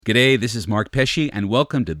G'day, this is Mark Pesce, and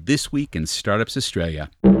welcome to This Week in Startups Australia.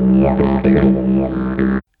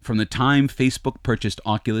 From the time Facebook purchased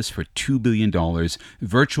Oculus for $2 billion,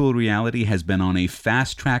 virtual reality has been on a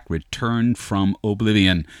fast-track return from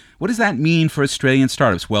oblivion. What does that mean for Australian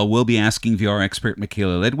startups? Well, we'll be asking VR expert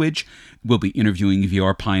Michaela Ledwidge, we'll be interviewing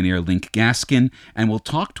VR pioneer Link Gaskin, and we'll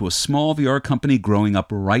talk to a small VR company growing up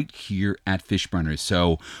right here at Fishburners.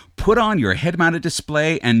 So put on your head-mounted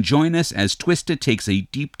display and join us as Twisted takes a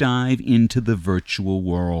deep dive into the virtual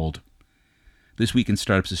world. This Week in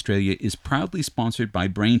Startups Australia is proudly sponsored by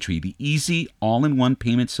Braintree, the easy, all-in-one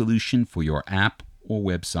payment solution for your app or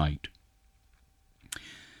website.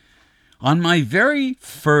 On my very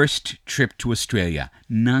first trip to Australia,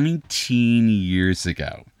 19 years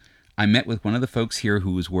ago, I met with one of the folks here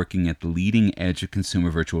who was working at the leading edge of consumer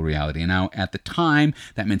virtual reality. And now, at the time,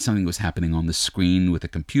 that meant something was happening on the screen with a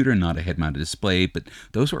computer, not a head-mounted display. But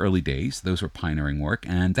those were early days. Those were pioneering work.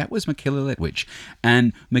 And that was Michaela Ledwidge.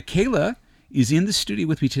 And Michaela is in the studio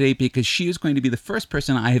with me today because she is going to be the first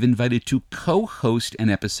person I have invited to co-host an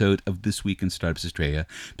episode of This Week in Startups Australia,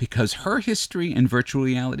 because her history in virtual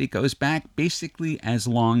reality goes back basically as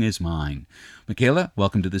long as mine. Michaela,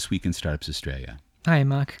 welcome to This Week in Startups Australia. Hi,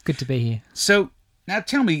 Mark. Good to be here. So, now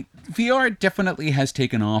tell me, VR definitely has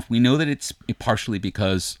taken off. We know that it's partially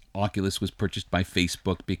because Oculus was purchased by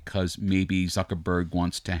Facebook, because maybe Zuckerberg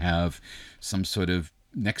wants to have some sort of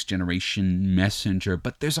next generation messenger,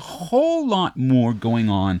 but there's a whole lot more going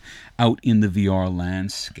on out in the VR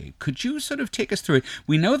landscape. Could you sort of take us through it?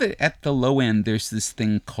 We know that at the low end, there's this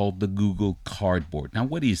thing called the Google Cardboard. Now,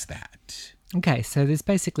 what is that? Okay, so there's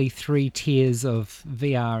basically 3 tiers of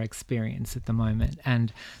VR experience at the moment,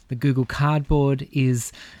 and the Google Cardboard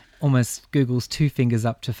is almost Google's 2 fingers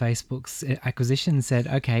up to Facebook's acquisition. Said,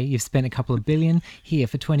 okay, you've spent a couple of billion here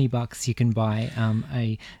for $20, you can buy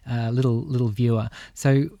a little viewer.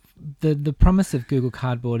 So the promise of Google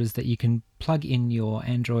Cardboard is that you can plug in your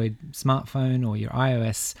Android smartphone or your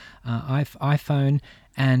iOS iPhone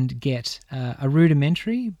and get a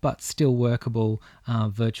rudimentary but still workable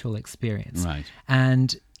virtual experience. Right.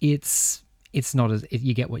 And it's not as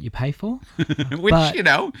you get what you pay for, which,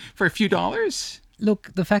 but, for a few dollars.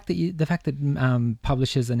 Look, the fact that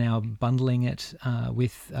publishers are now bundling it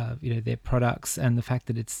with their products, and the fact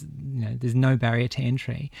that it's there's no barrier to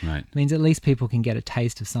entry, right, means at least people can get a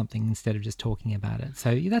taste of something instead of just talking about it.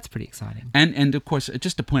 So that's pretty exciting. And of course,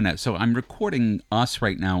 just to point out, so I'm recording us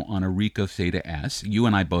right now on a Ricoh Theta S. You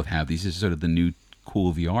and I both have these. This is sort of the new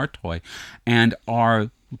cool VR toy, and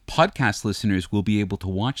our podcast listeners will be able to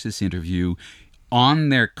watch this interview on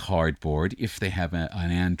their cardboard, if they have an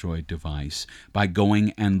Android device, by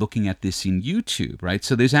going and looking at this in YouTube, right?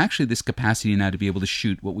 So there's actually this capacity now to be able to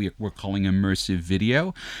shoot what we're calling immersive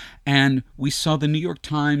video. And we saw the New York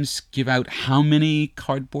Times give out how many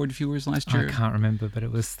cardboard viewers last year? I can't remember, but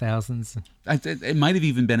it was thousands. It might have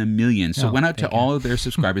even been 1 million. So it went out to all of their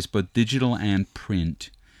subscribers, both digital and print,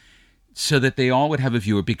 so that they all would have a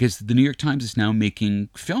viewer, because the New York Times is now making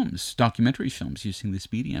films, documentary films, using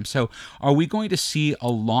this medium. So are we going to see a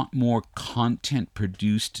lot more content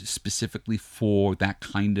produced specifically for that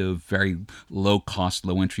kind of very low-cost,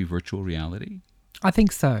 low-entry virtual reality? I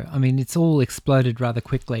think so. I mean, it's all exploded rather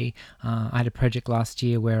quickly. I had a project last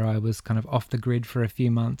year where I was kind of off the grid for a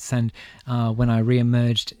few months, and when I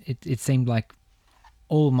re-emerged, it seemed like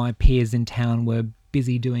all my peers in town were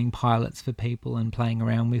busy doing pilots for people and playing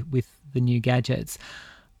around with the new gadgets.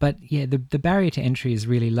 But yeah, the barrier to entry is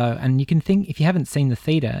really low. And you can think, if you haven't seen the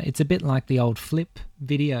Theta, it's a bit like the old Flip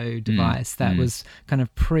video device that was kind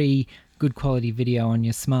of pre-good quality video on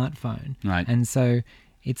your smartphone. Right. And so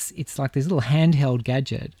it's like this little handheld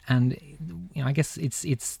gadget, and I guess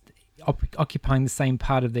it's occupying the same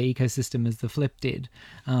part of the ecosystem as the Flip did,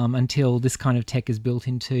 until this kind of tech is built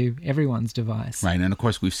into everyone's device. Right, and of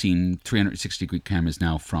course we've seen 360-degree cameras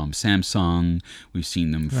now from Samsung, we've seen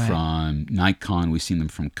them from Nikon, we've seen them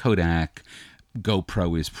from Kodak,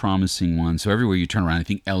 GoPro is promising one. So everywhere you turn around, I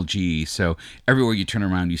think LG, so everywhere you turn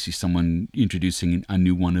around you see someone introducing a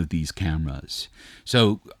new one of these cameras.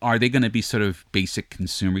 So are they going to be sort of basic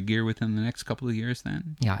consumer gear within the next couple of years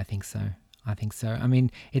then? Yeah, I think so. I mean,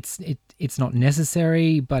 it's not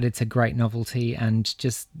necessary, but it's a great novelty, and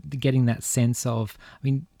just getting that sense of, I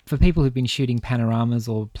mean, for people who've been shooting panoramas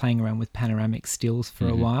or playing around with panoramic stills for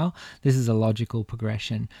a while, this is a logical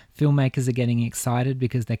progression. Filmmakers are getting excited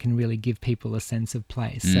because they can really give people a sense of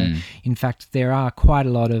place. So, in fact, there are quite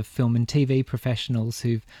a lot of film and TV professionals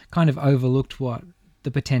who've kind of overlooked what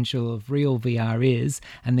the potential of real VR is,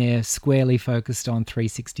 and they're squarely focused on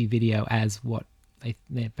 360 video as what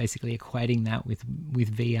they're basically equating that with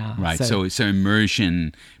VR. Right. So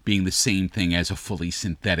immersion being the same thing as a fully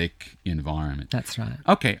synthetic environment. That's right.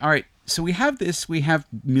 Okay. All right. So we have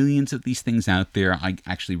millions of these things out there. I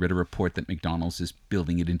actually read a report that McDonald's is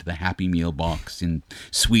building it into the Happy Meal box in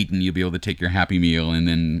Sweden. You'll be able to take your Happy Meal and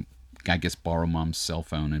then, I guess, borrow mom's cell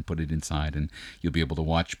phone and put it inside, and you'll be able to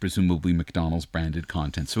watch presumably McDonald's branded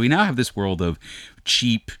content. So we now have this world of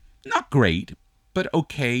cheap, not great, but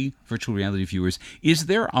okay virtual reality viewers. Is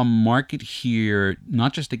there a market here,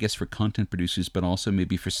 not just, I guess, for content producers, but also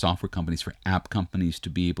maybe for software companies, for app companies to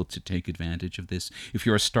be able to take advantage of this? If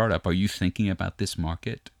you're a startup, are you thinking about this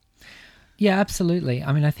market? Yeah, absolutely.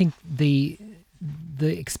 I mean, I think the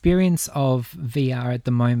experience of VR at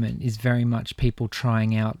the moment is very much people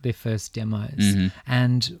trying out their first demos. Mm-hmm.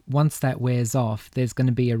 And once that wears off, there's going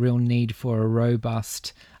to be a real need for a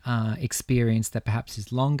robust experience that perhaps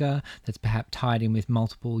is longer, that's perhaps tied in with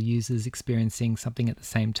multiple users experiencing something at the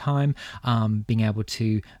same time, being able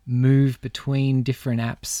to move between different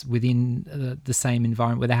apps within the same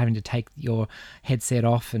environment without having to take your headset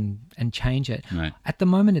off and change it. Right. At the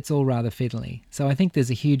moment, it's all rather fiddly. So I think there's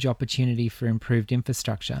a huge opportunity for improved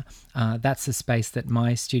infrastructure. That's the space that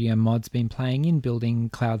my studio Mod's been playing in, building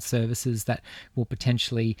cloud services that will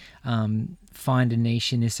potentially find a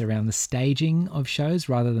niche in this around the staging of shows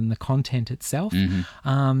rather than the content itself.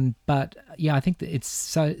 Mm-hmm. But yeah, I think that it's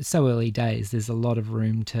so early days. There's a lot of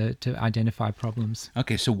room to identify problems.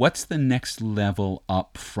 Okay, so what's the next level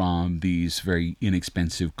up from these very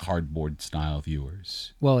inexpensive cardboard style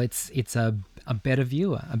viewers? Well, it's a better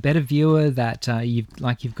viewer that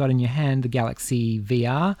you've got in your hand, the Galaxy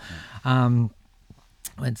VR.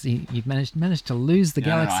 Let's see, you've managed to lose the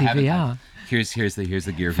Galaxy VR. Here's the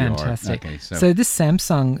Gear VR. Fantastic. Okay, so this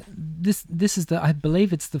Samsung, this is I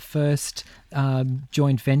believe it's the first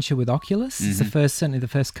joint venture with Oculus. Mm-hmm. It's certainly the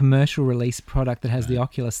first commercial release product that has the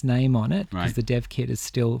Oculus name on it, because the dev kit is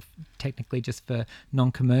still technically just for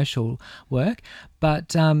non-commercial work.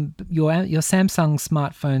 But your Samsung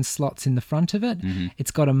smartphone slots in the front of it. Mm-hmm.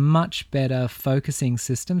 It's got a much better focusing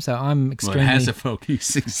system. So I'm extremely... Well, it has a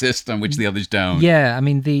focusing system, which the others don't. Yeah, I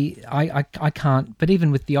mean, I can't... But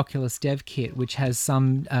even with the Oculus dev kit, which has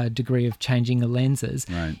some degree of changing the lenses,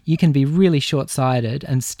 you can be really short-sighted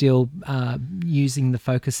and still using the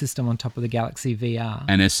focus system on top of the Galaxy VR.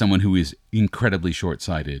 And as someone who is incredibly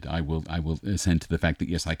short-sighted, I will assent to the fact that,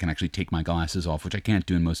 yes, I can actually take my glasses off, which I can't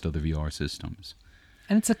do in most other VR systems.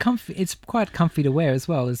 And it's quite comfy to wear as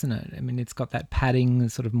well, isn't it? I mean, it's got that padding,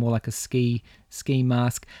 sort of more like a ski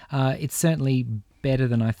mask. It's certainly better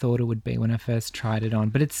than I thought it would be when I first tried it on,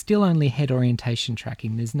 but it's still only head orientation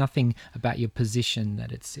tracking. There's nothing about your position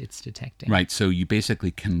that it's detecting. Right, so you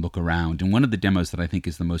basically can look around. And one of the demos that I think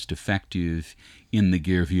is the most effective in the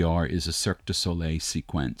Gear VR is a Cirque du Soleil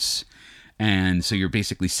sequence. And so you're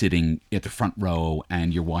basically sitting at the front row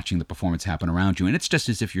and you're watching the performance happen around you. And it's just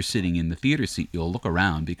as if you're sitting in the theater seat. You'll look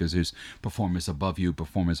around because there's performers above you,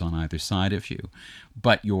 performers on either side of you.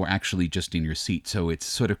 But you're actually just in your seat. So it's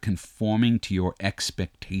sort of conforming to your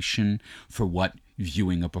expectation for what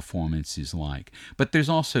viewing a performance is like. But there's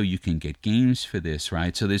also, you can get games for this,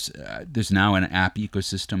 right? So there's now an app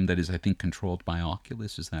ecosystem that is, I think, controlled by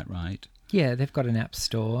Oculus. Is that right? Yeah, they've got an app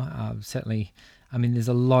store. Certainly... I mean, there's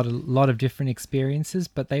a lot of different experiences,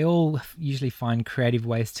 but they all usually find creative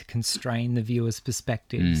ways to constrain the viewer's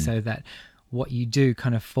perspective so that what you do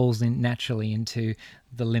kind of falls in naturally into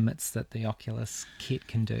the limits that the Oculus kit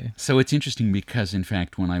can do. So it's interesting because, in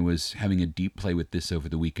fact, when I was having a deep play with this over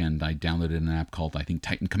the weekend, I downloaded an app called, I think,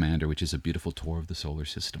 Titan Commander, which is a beautiful tour of the solar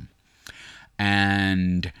system.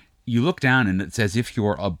 And you look down and it's as if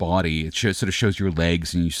you're a body. It sort of shows your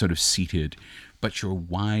legs and you're sort of seated, but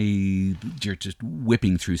you're just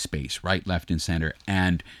whipping through space, right, left, and center.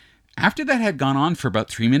 And after that had gone on for about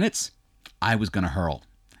 3 minutes, I was going to hurl.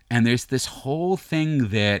 And there's this whole thing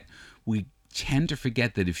that we tend to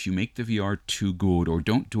forget, that if you make the VR too good or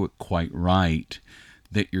don't do it quite right,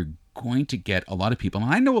 that you're going to get a lot of people.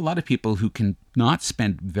 And I know a lot of people who can not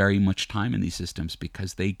spend very much time in these systems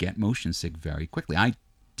because they get motion sick very quickly. I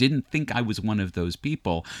didn't think I was one of those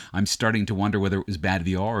people. I'm starting to wonder whether it was bad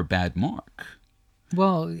VR or bad Mark.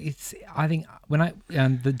 Well, I think when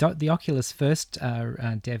the Oculus first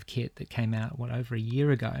dev kit that came out over a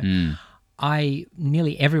year ago,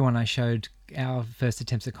 nearly everyone I showed our first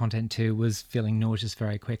attempts at content to was feeling nauseous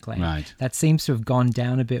very quickly. Right. That seems to have gone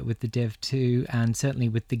down a bit with the Dev 2 and certainly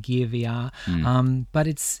with the Gear VR. But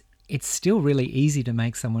it's it's still really easy to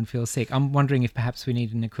make someone feel sick. I'm wondering if perhaps we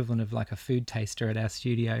need an equivalent of like a food taster at our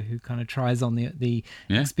studio who kind of tries on the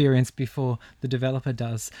experience before the developer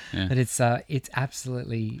does. Yeah. But it's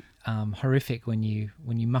absolutely horrific when you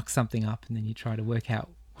muck something up and then you try to work out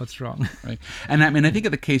what's wrong. Right. And I mean, I think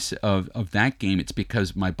of the case of that game, it's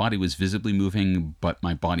because my body was visibly moving, but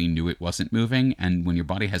my body knew it wasn't moving. And when your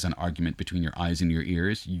body has an argument between your eyes and your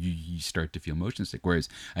ears, you start to feel motion sick. Whereas,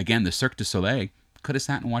 again, the Cirque du Soleil could have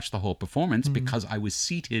sat and watched the whole performance because I was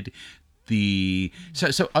seated. So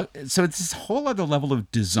it's this whole other level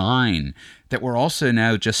of design that we're also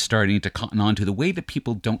now just starting to cotton on to, the way that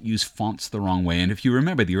people don't use fonts the wrong way. And if you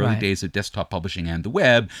remember the early days of desktop publishing and the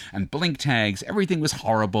web and blink tags, everything was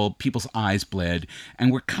horrible. People's eyes bled.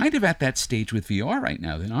 And we're kind of at that stage with VR right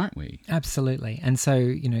now, then, aren't we? Absolutely. And so,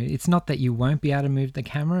 it's not that you won't be able to move the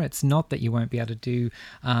camera. It's not that you won't be able to do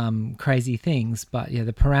crazy things. But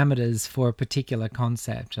the parameters for a particular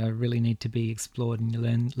concept really need to be explored, and you're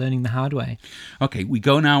learning the hard way. Okay, we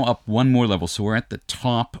go now up one more level. So we're at the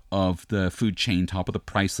top of the food chain, top of the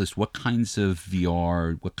price list. What kinds of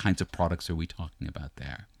VR, what kinds of products are we talking about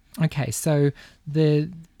there? Okay, so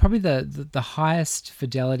probably the highest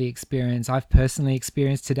fidelity experience I've personally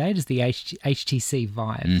experienced to date is the HTC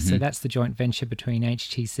Vive. So that's the joint venture between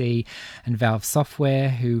HTC and Valve Software,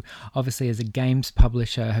 who obviously as a games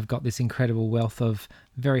publisher have got this incredible wealth of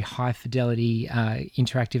very high fidelity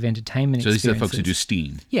interactive entertainment experiences. So these are the folks who do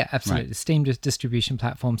Steam. Yeah, absolutely. Right. The Steam distribution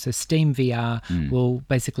platform. So Steam VR will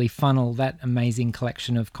basically funnel that amazing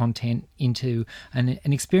collection of content into an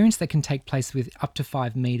experience that can take place with up to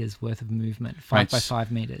 5 meters worth of movement, 5 by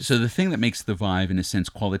 5 meters. So the thing that makes the Vive, in a sense,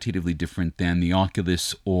 qualitatively different than the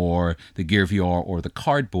Oculus or the Gear VR or the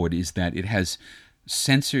Cardboard is that it has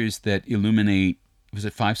sensors that illuminate, was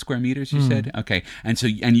it 5 square meters you said? Okay. And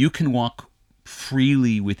you can walk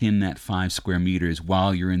freely within that 5 square meters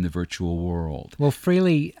while you're in the virtual world. Well,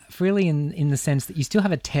 freely in the sense that you still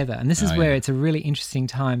have a tether. And this is where it's a really interesting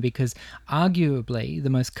time, because arguably the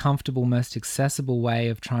most comfortable, most accessible way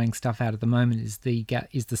of trying stuff out at the moment is the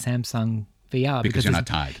Samsung VR, because you're not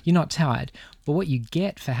tied. You're not tied. But what you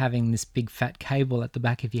get for having this big fat cable at the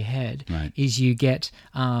back of your head is you get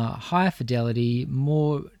higher fidelity,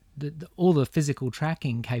 more all the physical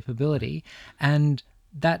tracking capability, and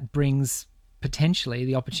that brings potentially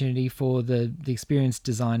the opportunity for the experienced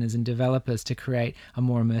designers and developers to create a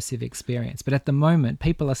more immersive experience. But at the moment,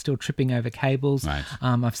 people are still tripping over cables. Right.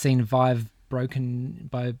 I've seen Vive broken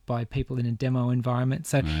by people in a demo environment.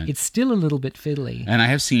 So it's still a little bit fiddly. And I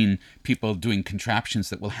have seen people doing contraptions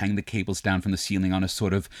that will hang the cables down from the ceiling on a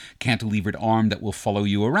sort of cantilevered arm that will follow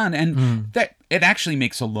you around. And that it actually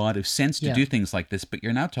makes a lot of sense to do things like this. But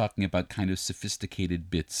you're now talking about kind of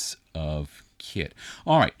sophisticated bits of kit.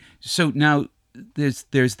 All right. So now there's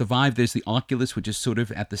the Vive, there's the Oculus, which is sort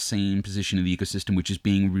of at the same position in the ecosystem, which is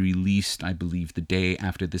being released, I believe, the day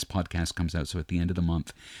after this podcast comes out, so at the end of the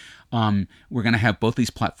month. We're going to have both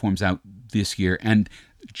these platforms out this year. And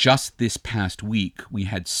just this past week, we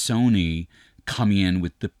had Sony come in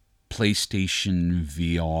with the PlayStation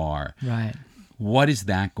VR. Right. What is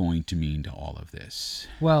that going to mean to all of this?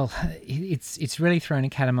 Well, it's really thrown a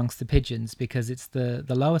cat amongst the pigeons, because it's the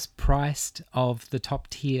lowest priced of the top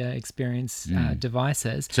tier experience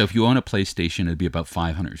devices. So if you own a PlayStation, it'd be about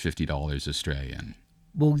 $550 Australian.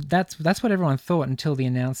 Well, that's what everyone thought until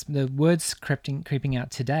the words creeping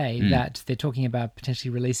out today that they're talking about potentially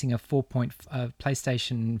releasing a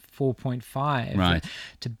PlayStation 4.5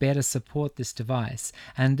 to better support this device.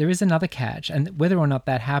 And there is another catch, and whether or not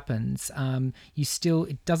that happens,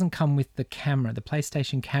 it doesn't come with the camera. The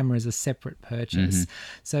PlayStation camera is a separate purchase.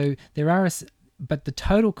 So but the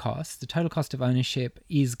total cost of ownership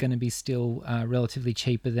is going to be still relatively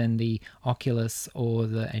cheaper than the Oculus or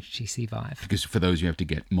the HTC Vive. Because for those, you have to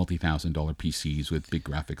get multi-$1,000 PCs with big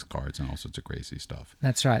graphics cards and all sorts of crazy stuff.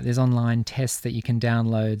 That's right. There's online tests that you can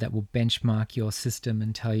download that will benchmark your system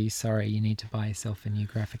and tell you, sorry, you need to buy yourself a new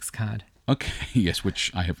graphics card. Okay, yes,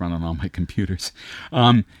 which I have run on all my computers.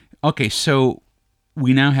 Okay, so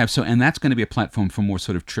we now have, and that's going to be a platform for more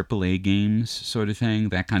sort of AAA games sort of thing,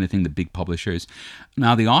 that kind of thing, the big publishers.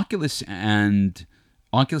 Now, the Oculus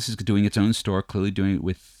is doing its own store, clearly doing it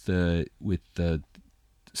with the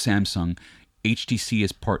Samsung. HTC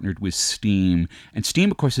has partnered with Steam, and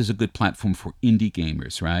Steam, of course, is a good platform for indie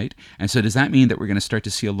gamers, right? And so does that mean that we're going to start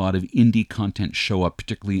to see a lot of indie content show up,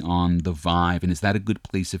 particularly on the Vive? And is that a good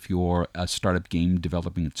place if you're a startup game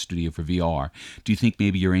developing studio for VR? Do you think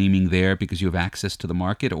maybe you're aiming there because you have access to the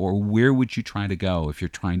market, or where would you try to go if you're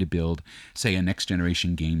trying to build, say, a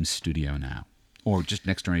next-generation games studio now, or just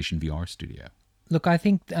next-generation VR studio? Look, I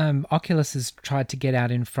think Oculus has tried to get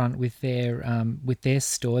out in front with their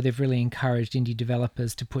store. They've really encouraged indie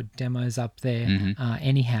developers to put demos up there.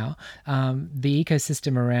 Anyhow, the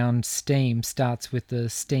ecosystem around Steam starts with the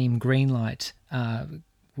Steam Greenlight,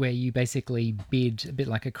 where you basically bid, a bit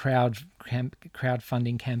like a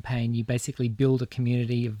crowdfunding campaign. You basically build a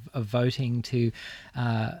community of voting to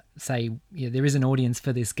say, there is an audience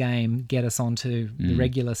for this game, get us onto the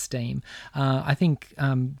regular Steam. I think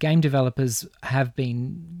game developers have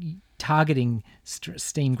been targeting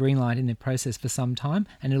Steam Greenlight in their process for some time,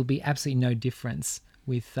 and it'll be absolutely no difference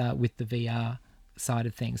with the VR side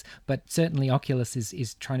of things. But certainly Oculus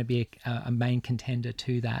is trying to be a main contender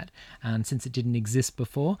to that. And since it didn't exist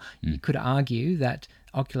before, you could argue that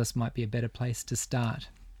Oculus might be a better place to start.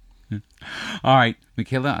 All right,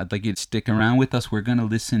 Michaela, I'd like you to stick around with us. We're going to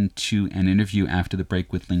listen to an interview after the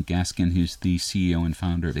break with Link Gaskin, who's the CEO and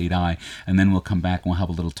founder of 8i, and then we'll come back and we'll have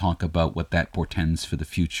a little talk about what that portends for the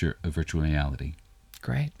future of virtual reality.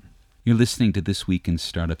 Great. You're listening to This Week in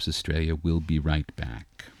Startups Australia. We'll be right back.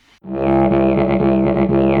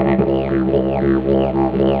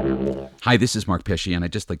 Hi, this is Mark Pesce, and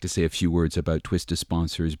I'd just like to say a few words about Twista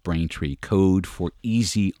sponsors Braintree, code for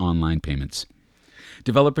easy online payments.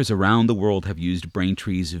 Developers around the world have used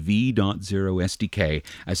Braintree's V.0 SDK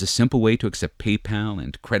as a simple way to accept PayPal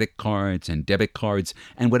and credit cards and debit cards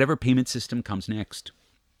and whatever payment system comes next.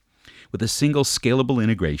 With a single scalable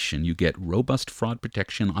integration, you get robust fraud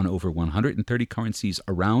protection on over 130 currencies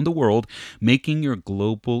around the world, making your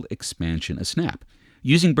global expansion a snap.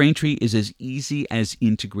 Using Braintree is as easy as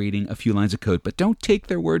integrating a few lines of code, but don't take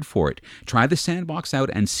their word for it. Try the sandbox out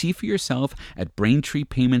and see for yourself at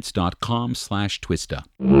braintreepayments.com/Twista.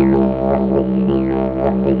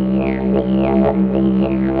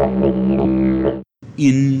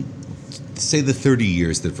 In, say, the 30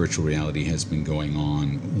 years that virtual reality has been going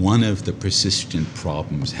on, one of the persistent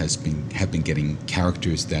problems have been getting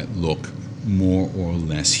characters that look more or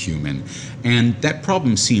less human. And that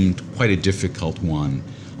problem seemed quite a difficult one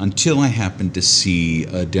until I happened to see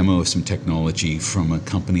a demo of some technology from a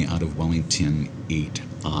company out of Wellington,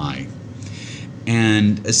 8i.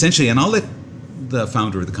 And essentially, and I'll let the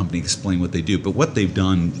founder of the company explain what they do, but what they've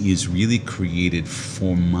done is really created,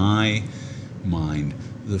 for my mind,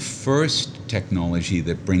 the first technology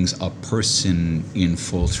that brings a person in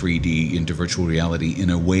full 3D into virtual reality in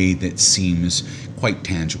a way that seems quite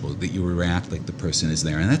tangible, that you react like the person is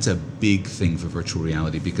there. And that's a big thing for virtual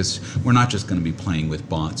reality, because we're not just going to be playing with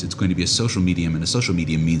bots. It's going to be a social medium, and a social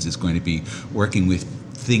medium means it's going to be working with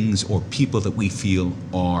things or people that we feel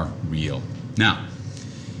are real. Now,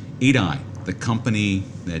 8i, the company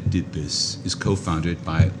that did this, is co-founded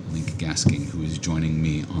by Link Gaskin, who is joining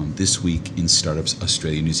me on This Week in Startups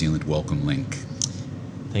Australia, New Zealand. Welcome, Link.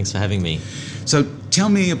 Thanks for having me. So tell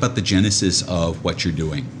me about the genesis of what you're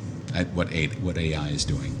doing, what 8i is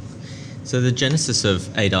doing. So the genesis of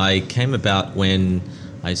 8i came about when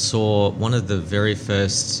I saw one of the very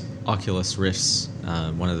first Oculus Rifts,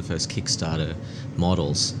 one of the first Kickstarter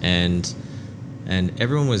models, and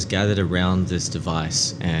everyone was gathered around this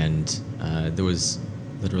device, and there was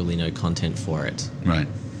literally no content for it. Right.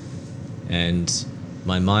 And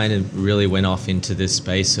my mind really went off into this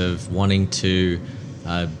space of wanting to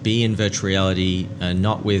be in virtual reality,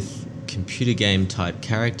 not with computer game type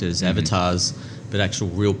characters, avatars, but actual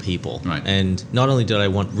real people. Right. And not only did I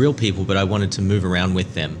want real people, but I wanted to move around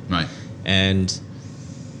with them. Right. And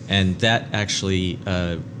that actually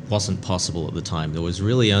wasn't possible at the time. There was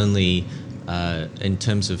really only, in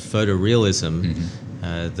terms of photorealism,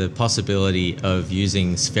 the possibility of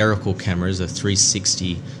using spherical cameras, a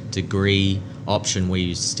 360-degree option where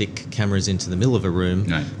you stick cameras into the middle of a room,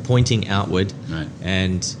 right, pointing outward, right,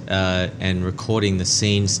 and recording the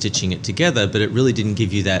scene, stitching it together, but it really didn't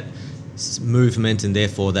give you that movement and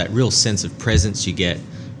therefore that real sense of presence you get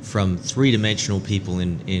from three-dimensional people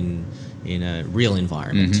in a real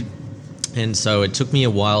environment. And so it took me a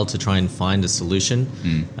while to try and find a solution.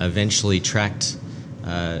 I eventually tracked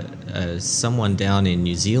someone down in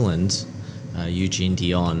New Zealand, Eugene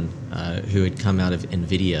Dion, who had come out of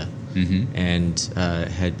NVIDIA and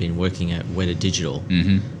had been working at Weta Digital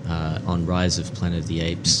on Rise of Planet of the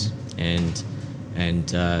Apes, and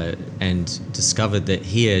discovered that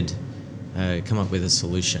he had come up with a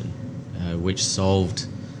solution which solved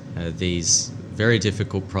these very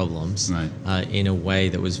difficult problems, right, in a way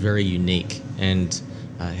that was very unique, and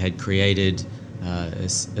had created a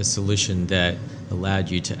solution that allowed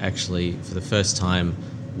you to actually, for the first time,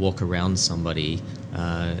 walk around somebody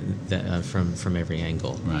from every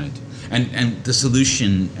angle. Right. And the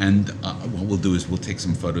solution, and what we'll do is we'll take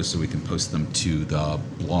some photos so we can post them to the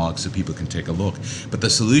blog so people can take a look. But the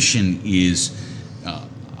solution is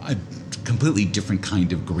a completely different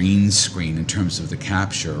kind of green screen in terms of the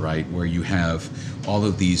capture, right? Where you have all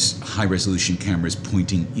of these high-resolution cameras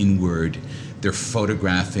pointing inward. They're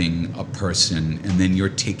photographing a person, and then you're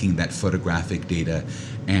taking that photographic data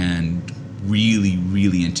and really,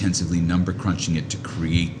 really intensively number crunching it to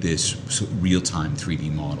create this real-time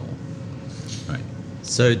 3D model. Right.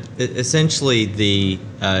 So essentially, the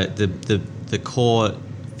core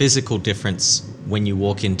physical difference when you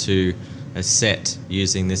walk into a set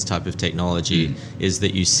using this type of technology is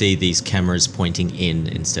that you see these cameras pointing in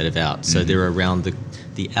instead of out. So they're around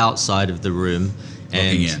the outside of the room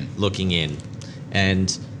and looking in.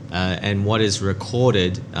 And what is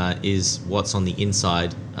recorded is what's on the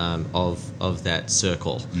inside of that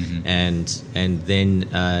circle. And then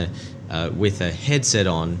with a headset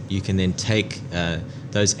on, you can then take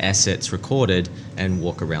those assets recorded and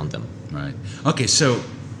walk around them. Right. Okay, so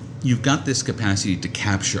you've got this capacity to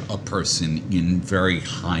capture a person in very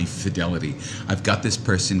high fidelity. I've got this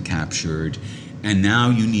person captured, and now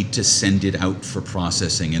you need to send it out for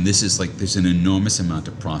processing. And this is like, there's an enormous amount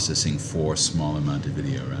of processing for a small amount of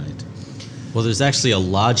video, right? Well, there's actually a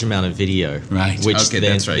large amount of video, right? Which okay,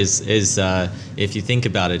 then that's right. is if you think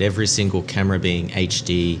about it, every single camera being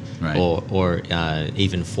HD right. or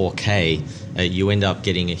even 4K, you end up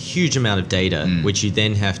getting a huge amount of data, which you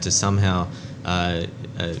then have to somehow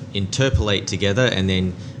interpolate together and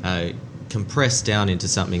then compress down into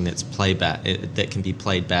something that's playback that can be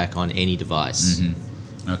played back on any device.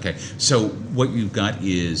 Okay, so what you've got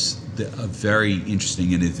is a very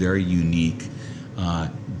interesting and a very unique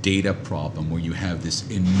data problem where you have this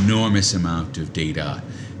enormous amount of data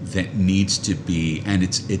that needs to be, and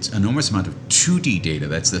it's enormous amount of 2D data.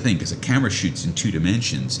 That's the thing, because a camera shoots in 2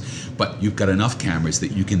 dimensions, but you've got enough cameras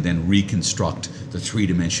that you can then reconstruct the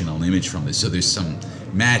 3-dimensional image from this. So there's some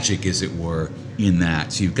magic, as it were, in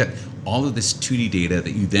that. So you've got all of this 2D data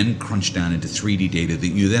that you then crunch down into 3D data that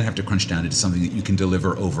you then have to crunch down into something that you can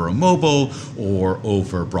deliver over a mobile or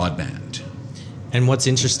over broadband. And what's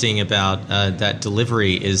interesting about that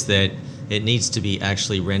delivery is that it needs to be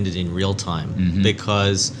actually rendered in real time,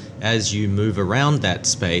 because as you move around that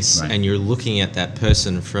space and you're looking at that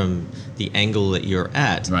person from the angle that you're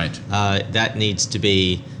at, that needs to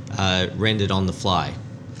be rendered on the fly.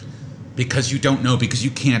 Because you don't know, because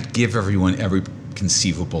you can't give everyone every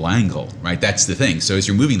conceivable angle, right? That's the thing. So as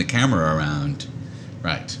you're moving the camera around,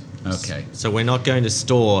 right? Okay. So we're not going to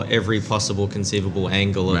store every possible conceivable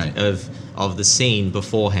angle of the scene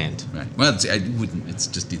beforehand. Right. Well,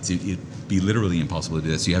 it'd be literally impossible to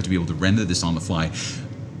do that. So you have to be able to render this on the fly.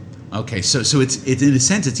 Okay, so it's in a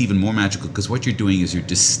sense it's even more magical, because what you're doing is you're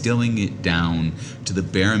distilling it down to the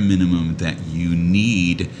bare minimum that you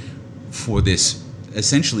need for this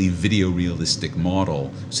essentially video realistic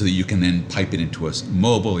model, so that you can then pipe it into a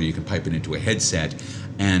mobile, or you can pipe it into a headset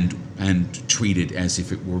and treat it as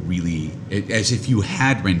if it were really, as if you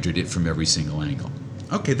had rendered it from every single angle.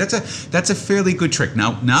 Okay, that's a fairly good trick.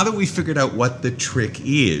 Now that we've figured out what the trick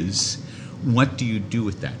is, what do you do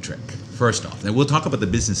with that trick? First off, and we'll talk about the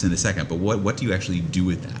business in a second, but what do you actually do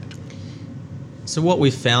with that? So what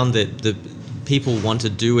we've found that the people want to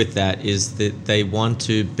do with that is that they want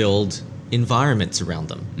to build environments around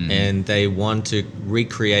them, and they want to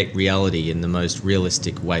recreate reality in the most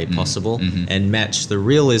realistic way possible, and match the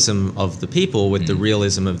realism of the people with the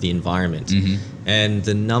realism of the environment. And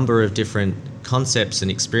the number of different concepts and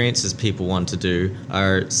experiences people want to do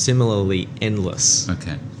are similarly endless.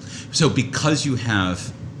 Okay. So because you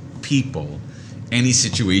have people, any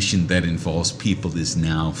situation that involves people is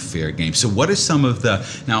now fair game. So what are some of the,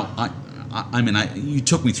 you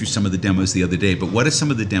took me through some of the demos the other day, but what are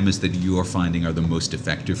some of the demos that you are finding are the most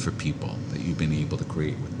effective for people that you've been able to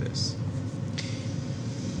create with this?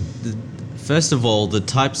 First of all, the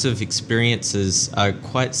types of experiences are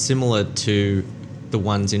quite similar to the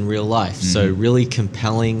ones in real life. So really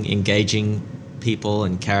compelling, engaging people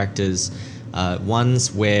and characters,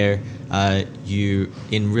 ones where you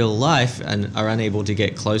in real life are unable to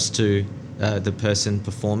get close to the person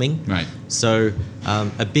performing. Right. So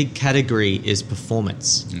a big category is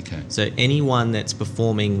performance. Okay. So anyone that's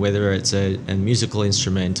performing, whether it's a musical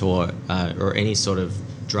instrument or any sort of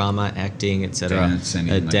drama, acting, etc.,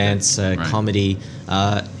 dance, comedy,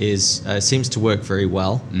 seems to work very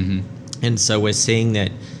well. And so we're seeing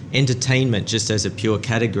that entertainment, just as a pure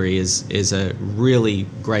category, is a really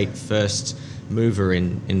great first mover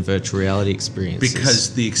in virtual reality experiences.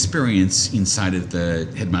 Because the experience inside of the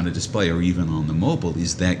head-mounted display, or even on the mobile,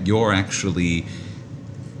 is that you're actually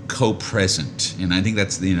co-present, and I think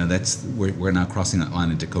that's we're now crossing that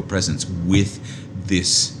line into co-presence with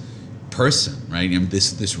this person, right?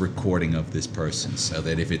 This recording of this person, so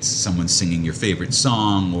that if it's someone singing your favorite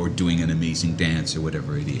song or doing an amazing dance or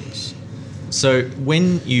whatever it is. So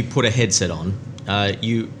when you put a headset on,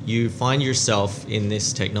 you find yourself in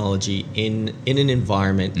this technology in an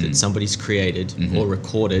environment that somebody's created or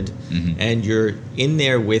recorded, and you're in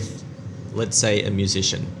there with, let's say, a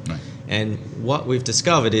musician. Right. And what we've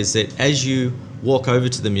discovered is that as you walk over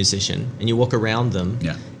to the musician and you walk around them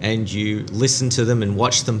and you listen to them and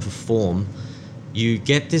watch them perform, you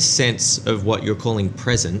get this sense of what you're calling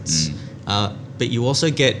presence. But you also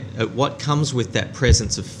get what comes with that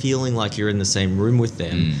presence of feeling like you're in the same room with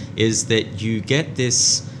them is that you get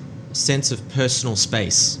this sense of personal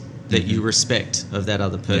space that you respect of that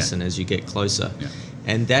other person as you get closer. Yeah.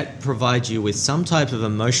 And that provides you with some type of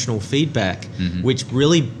emotional feedback, which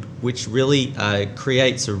really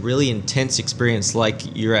creates a really intense experience,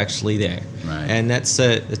 like you're actually there. Right. And it's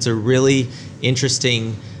a really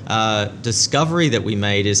interesting discovery that we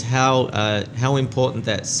made, is how important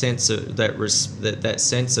that sense of that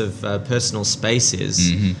sense of personal space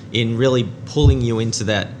is in really pulling you into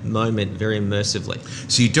that moment very immersively.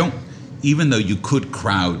 So you don't, even though you could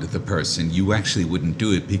crowd the person, you actually wouldn't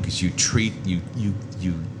do it, because you treat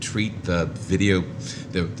the video,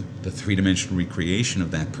 the three-dimensional recreation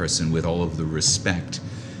of that person with all of the respect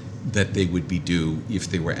that they would be due if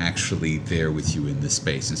they were actually there with you in the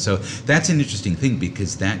space. And so that's an interesting thing,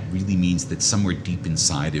 because that really means that somewhere deep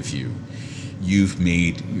inside of you, you've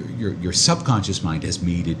made, your subconscious mind has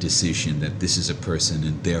made a decision that this is a person,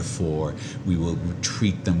 and therefore we will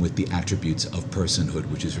treat them with the attributes of personhood,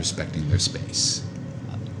 which is respecting their space.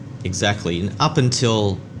 Exactly. And up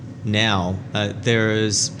until now, there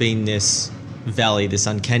has been this valley, this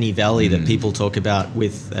uncanny valley that people talk about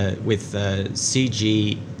with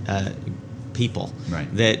CG people.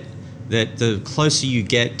 Right. That the closer you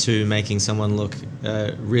get to making someone look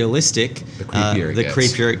realistic, The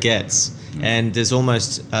creepier it gets. And there's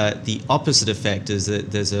almost the opposite effect, is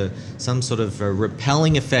that there's some sort of a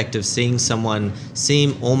repelling effect of seeing someone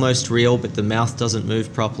seem almost real, but the mouth doesn't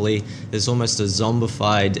move properly. There's almost a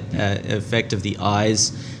zombified effect of the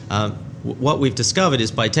eyes. What we've discovered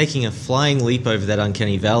is, by taking a flying leap over that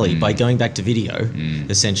uncanny valley, by going back to video,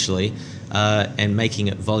 essentially, and making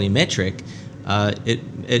it volumetric,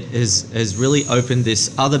 it has really opened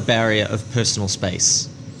this other barrier of personal space.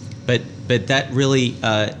 But that really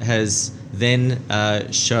has then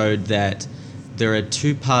showed that there are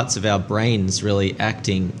two parts of our brains really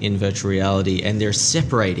acting in virtual reality, and they're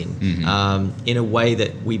separating in a way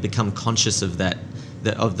that we become conscious of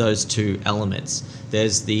of those two elements.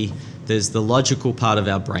 There's the logical part of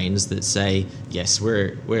our brains that say, yes,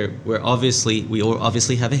 we all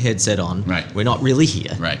obviously have a headset on. Right. We're not really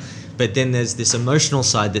here. Right. But then there's this emotional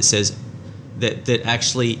side that says that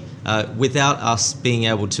actually, without us being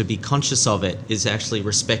able to be conscious of it, is actually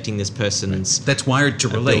respecting this person's... That's wired to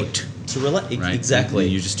relate. To relate, Right? exactly.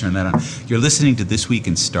 You just turn that on. You're listening to This Week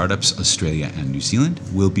in Startups Australia and New Zealand.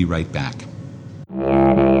 We'll be right back.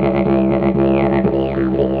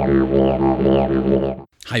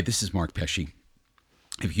 Hi, this is Mark Pesce.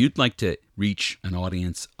 If you'd like to reach an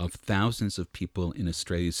audience of thousands of people in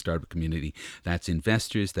Australia's startup community, that's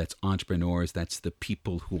investors, that's entrepreneurs, that's the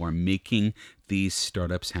people who are making these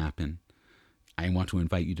startups happen, I want to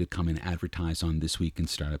invite you to come and advertise on This Week in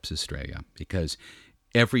Startups Australia, because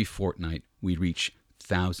every fortnight we reach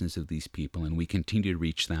thousands of these people, and we continue to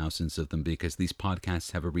reach thousands of them, because these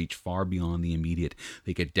podcasts have a reach far beyond the immediate.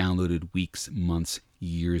 They get downloaded weeks, months,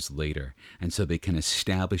 years later. And so they can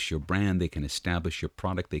establish your brand, they can establish your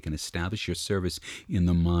product, they can establish your service in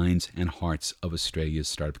the minds and hearts of Australia's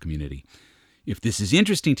startup community. If this is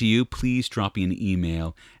interesting to you, please drop me an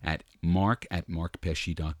email at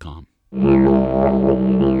mark@markpesce.com.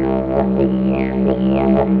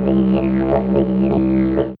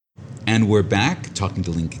 And we're back talking to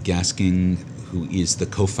Link Gaskin, who is the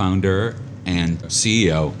co-founder and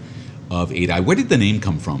CEO of 8i. Where did the name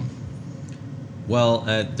come from? Well,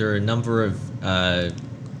 there are a number of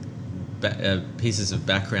pieces of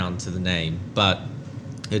background to the name, but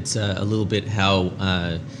it's a little bit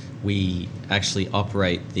how we actually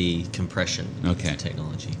operate the compression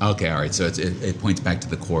technology. Okay, all right. So it points back to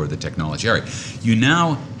the core of the technology. All right. You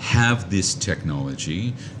now have this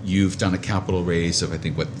technology. You've done a capital raise of, I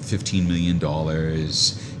think, $15 million.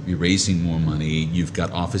 You're raising more money. You've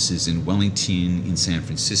got offices in Wellington, in San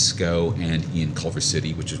Francisco, and in Culver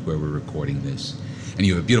City, which is where we're recording this. And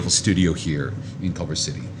you have a beautiful studio here in Culver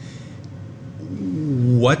City.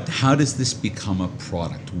 How does this become a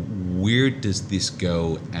product? Where does this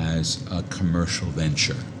go as a commercial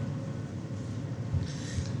venture?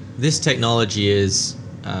 This technology is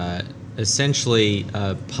essentially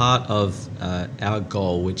part of our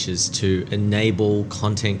goal, which is to enable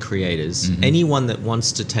content creators, anyone that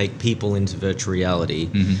wants to take people into virtual reality,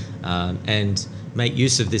 and make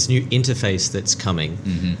use of this new interface that's coming,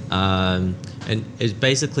 and is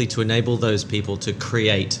basically to enable those people to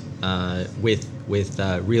create with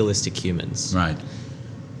realistic humans. Right.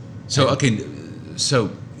 So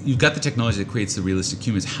so you've got the technology that creates the realistic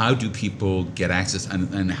humans. How do people get access,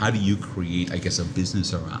 and how do you create, I guess, a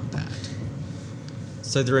business around that?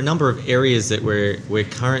 So there are a number of areas that we're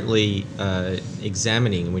currently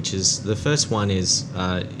examining, which is the first one is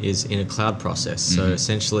in a cloud process. So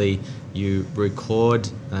essentially, you record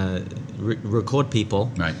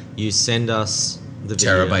people. Right. You send us the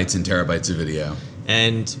video, terabytes and terabytes of video,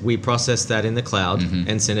 and we process that in the cloud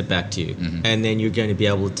and send it back to you. And then you're going to be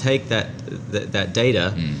able to take that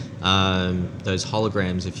data, those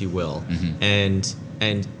holograms, if you will, and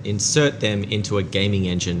insert them into a gaming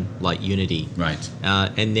engine like Unity. Right.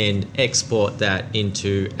 And then export that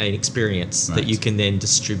into an experience that you can then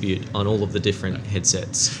distribute on all of the different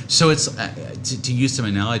headsets. So it's, to use some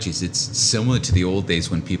analogies, it's similar to the old days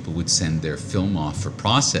when people would send their film off for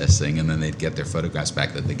processing, and then they'd get their photographs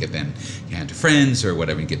back that they could then hand to friends or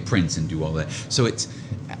whatever and get prints and do all that. So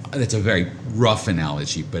that's a very rough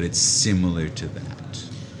analogy, but it's similar to that.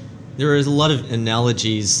 There is a lot of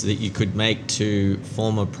analogies that you could make to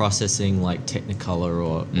former processing like Technicolor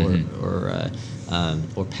or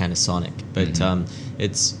Panasonic, but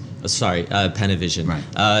it's Panavision.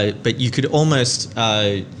 Right. But you could almost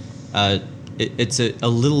it's a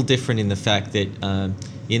little different in the fact that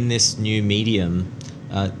in this new medium,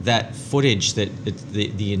 that footage that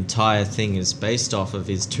the entire thing is based off of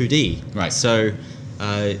is 2D. Right. So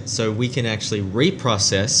we can actually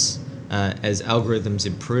reprocess. As algorithms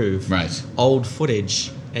improve, old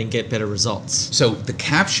footage and get better results. So the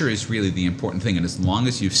capture is really the important thing, and as long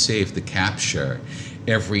as you've saved the capture,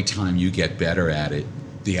 every time you get better at it,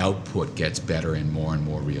 the output gets better and more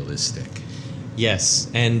realistic.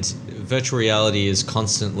 Yes, and virtual reality is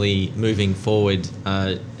constantly moving forward.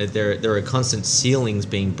 There are constant ceilings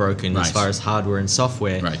being broken as far as hardware and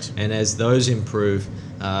software, and as those improve,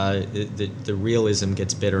 the realism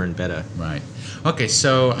gets better and better. Right. Okay,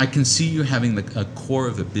 so I can see you having a core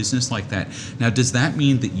of a business like that. Now, does that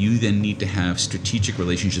mean that you then need to have strategic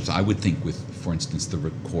relationships, I would think, with, for instance, the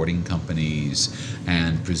recording companies,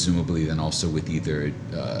 and presumably then also with either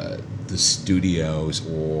the studios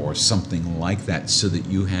or something like that, so that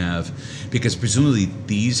you have, because presumably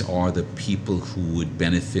these are the people who would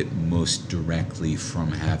benefit most directly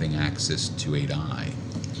from having access to 8i.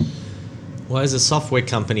 Well, as a software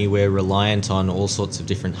company, we're reliant on all sorts of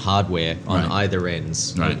different hardware on either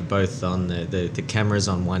ends, both on the cameras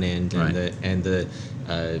on one end and the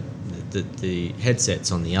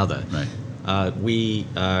headsets on the other. Right. We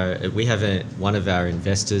have one of our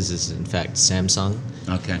investors is in fact Samsung.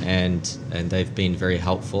 Okay. And they've been very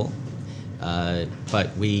helpful, but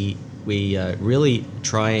we really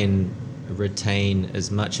try and retain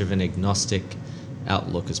as much of an agnostic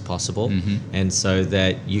outlook as possible, and so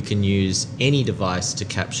that you can use any device to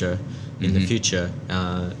capture in the future.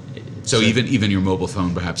 So even your mobile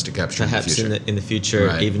phone, perhaps, to capture perhaps in the future. in the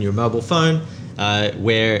future, even your mobile phone,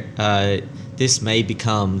 where this may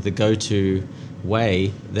become the go-to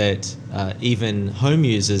way that even home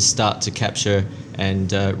users start to capture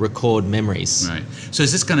and record memories. Right. So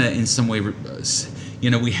is this going to, in some way,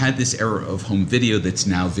 we had this era of home video that's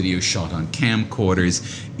now video shot on camcorders.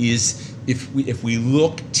 If we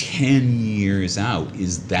look 10 years out,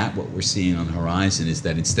 is that what we're seeing on the horizon? Is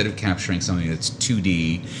that instead of capturing something that's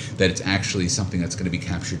 2D, that it's actually something that's going to be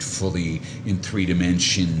captured fully in 3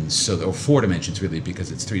 dimensions, or 4 dimensions really,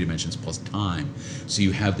 because it's 3 dimensions plus time. So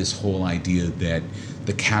you have this whole idea that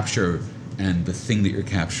the capture and the thing that you're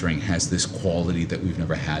capturing has this quality that we've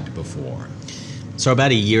never had before. So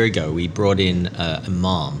about a year ago, we brought in a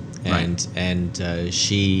mom, and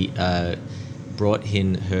she brought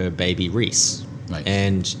in her baby Reese,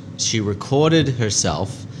 and she recorded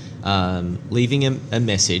herself leaving a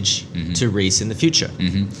message to Reese in the future,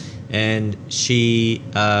 and she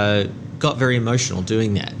got very emotional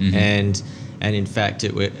doing that, and in fact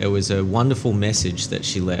it was a wonderful message that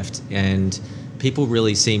she left, and people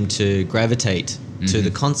really seemed to gravitate to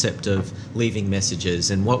the concept of leaving messages,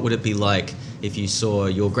 and what would it be like if you saw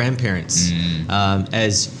your grandparents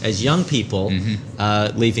as young people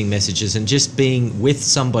leaving messages, and just being with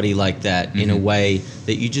somebody like that in a way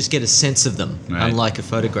that you just get a sense of them, unlike a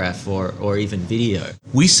photograph or even video.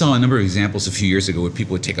 We saw a number of examples a few years ago where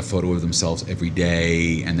people would take a photo of themselves every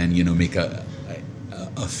day and then make a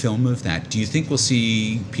a film of that, do you think we'll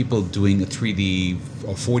see people doing a 3D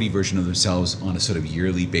or 4D version of themselves on a sort of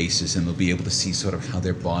yearly basis, and they'll be able to see sort of how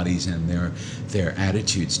their bodies and their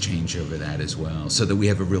attitudes change over that as well, so that we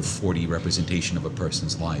have a real 4D representation of a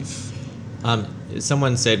person's life?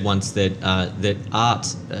 Someone said once that that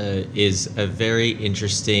art is a very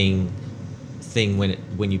interesting thing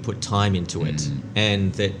when you put time into it,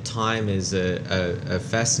 and that time is a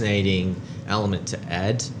fascinating element to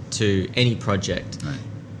add to any project. Right.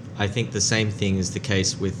 I think the same thing is the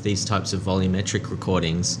case with these types of volumetric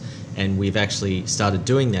recordings, and we've actually started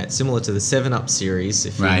doing that, similar to the 7-Up series,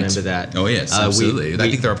 if you remember that. Oh yes, absolutely. I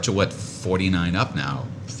think they're up to, what, 49 up now?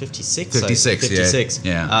 56. 56, 56.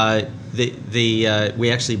 Yeah.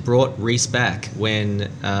 We actually brought Reese back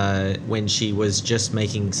when she was just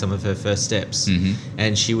making some of her first steps,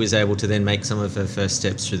 and she was able to then make some of her first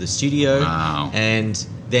steps through the studio. Wow. And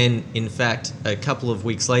then, in fact, a couple of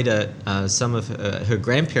weeks later, some of her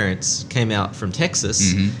grandparents came out from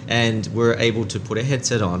Texas and were able to put a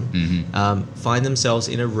headset on, find themselves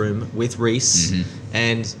in a room with Reese,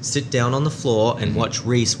 and sit down on the floor and watch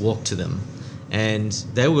Reese walk to them. And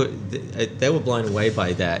they were blown away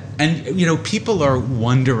by that. And, you know, people are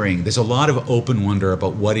wondering, there's a lot of open wonder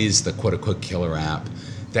about what is the quote-unquote killer app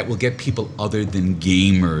that will get people other than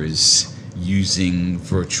gamers using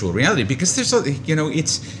virtual reality, because there's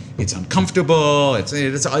it's uncomfortable,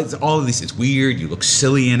 it's all of these, it's weird, you look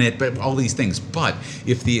silly in it, but all these things. But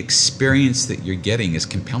if the experience that you're getting is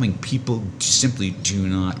compelling, people simply do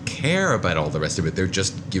not care about all the rest of it. They're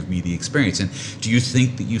just, give me the experience. And do you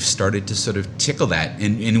think that you've started to sort of tickle that?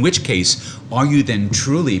 And in which case, are you then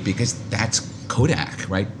truly, because that's Kodak,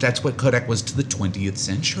 right? That's what Kodak was to the 20th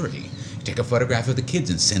century. Take a photograph of the kids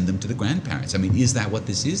and send them to the grandparents. I mean, is that what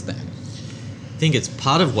this is then? I think it's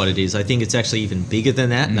part of what it is. I think it's actually even bigger than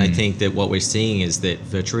that, and I think that what we're seeing is that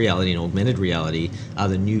virtual reality and augmented reality are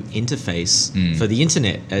the new interface for the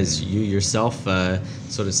internet, as you yourself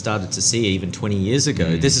sort of started to see even 20 years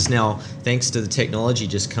ago. This is now, thanks to the technology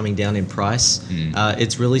just coming down in price,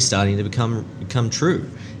 it's really starting to become true.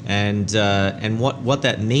 And what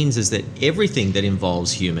that means is that everything that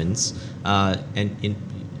involves humans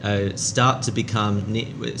start to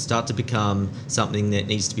become something that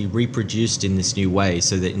needs to be reproduced in this new way,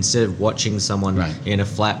 so that instead of watching someone in a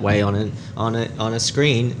flat way on a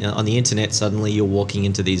screen on the internet, suddenly you're walking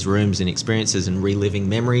into these rooms and experiences and reliving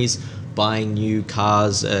memories, buying new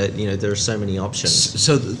cars. There are so many options.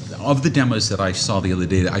 So of the demos that I saw the other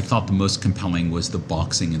day, I thought the most compelling was the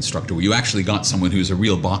boxing instructor, where you actually got someone who's a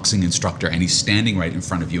real boxing instructor, and he's standing right in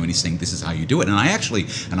front of you and he's saying, this is how you do it. And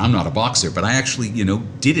I'm not a boxer, but I actually,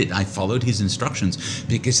 did it. I followed his instructions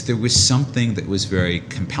because there was something that was very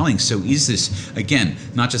compelling. So is this, again,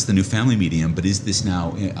 not just the new family medium, but is this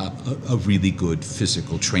now a really good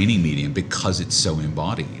physical training medium because it's so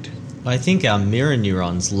embodied? I think our mirror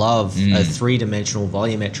neurons love a three-dimensional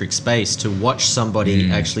volumetric space to watch somebody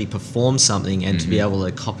actually perform something and to be able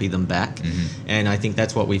to copy them back. And I think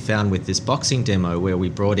that's what we found with this boxing demo, where we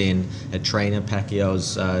brought in a trainer,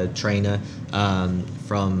 Pacquiao's trainer,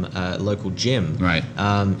 from a local gym. Right.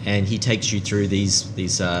 And he takes you through these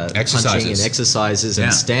punching and exercises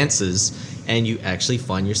and stances, and you actually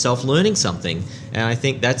find yourself learning something. And I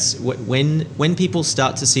think that's when people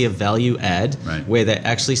start to see a value add, where they're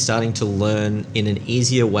actually starting to learn in an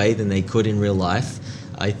easier way than they could in real life,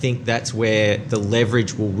 I think that's where the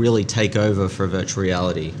leverage will really take over for virtual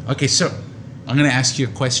reality. Okay, so I'm going to ask you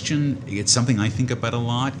a question. It's something I think about a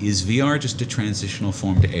lot. Is VR just a transitional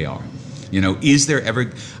form to AR? Is there ever...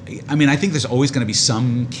 I think there's always going to be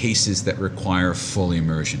some cases that require full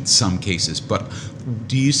immersion, some cases. But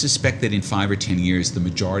do you suspect that in 5 or 10 years, the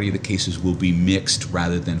majority of the cases will be mixed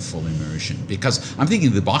rather than full immersion? Because I'm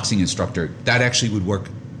thinking the boxing instructor, that actually would work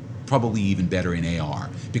probably even better in AR,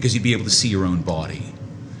 because you'd be able to see your own body.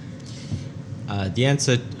 The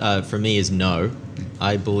answer for me is no.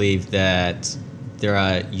 I believe that there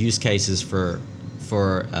are use cases for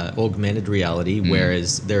augmented reality,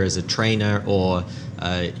 whereas there is a trainer or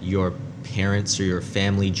your parents or your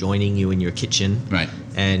family joining you in your kitchen,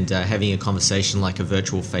 and having a conversation like a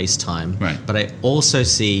virtual FaceTime. But I also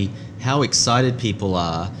see how excited people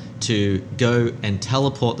are to go and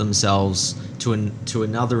teleport themselves to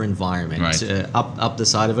another environment, up the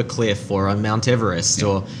side of a cliff or on Mount Everest,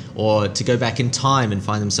 or to go back in time and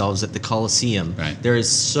find themselves at the Colosseum. There are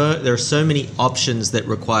so many options that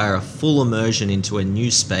require a full immersion into a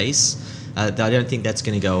new space that I don't think that's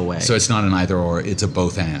going to go away. So it's not an either or, it's a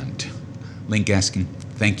both and. Link Gaskin,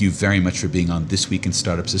 thank you very much for being on This Week in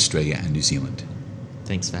Startups Australia and New Zealand.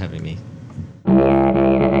 Thanks for having me.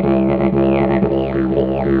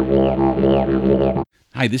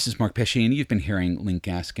 Hi, this is Mark Pesce, and you've been hearing Link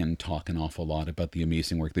Gaskin talk an awful lot about the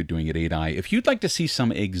amazing work they're doing at 8i. If you'd like to see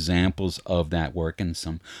some examples of that work and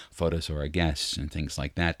some photos of our guests and things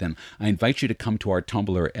like that, then I invite you to come to our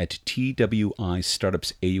Tumblr at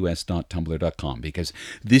twistartupsaus.tumblr.com, because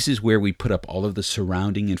this is where we put up all of the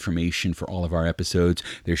surrounding information for all of our episodes.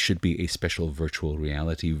 There should be a special virtual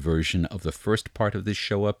reality version of the first part of this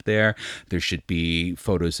show up there. There should be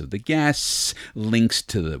photos of the guests, links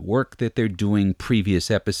to the work that they're doing,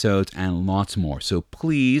 previous episodes, and lots more. So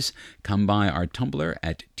please come by our Tumblr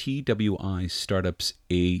at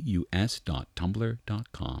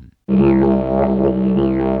twistartupsaus.tumblr.com.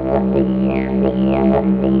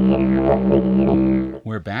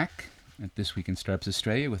 We're back at This Week in Startups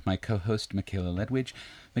Australia with my co-host, Michaela Ledwidge.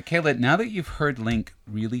 Michaela, now that you've heard Link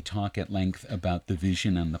really talk at length about the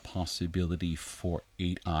vision and the possibility for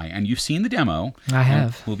 8i, and you've seen the demo. I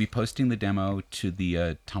have. We'll be posting the demo to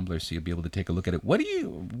the Tumblr, so you'll be able to take a look at it.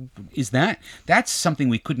 That's something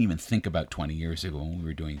we couldn't even think about 20 years ago when we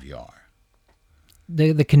were doing VR.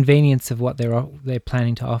 The convenience of what they're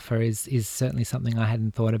planning to offer is certainly something I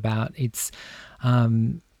hadn't thought about. It's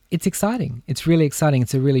exciting. It's really exciting.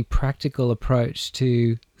 It's a really practical approach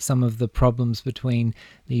to some of the problems between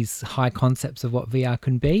these high concepts of what VR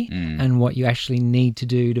can be and what you actually need to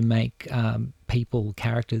do to make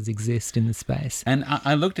characters exist in the space. And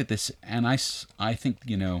I looked at this, and I think,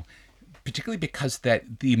 particularly because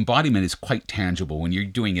that the embodiment is quite tangible when you're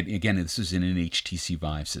doing it. Again, this is in an HTC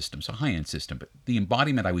Vive system, so high-end system, but the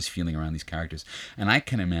embodiment I was feeling around these characters, and I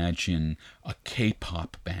can imagine a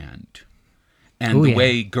K-pop band. And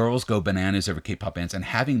way girls go bananas over K-pop bands, and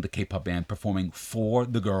having the K-pop band performing for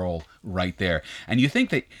the girl right there. And you think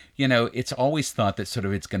that, it's always thought that sort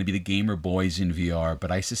of it's going to be the gamer boys in VR,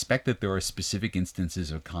 but I suspect that there are specific instances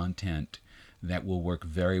of content that will work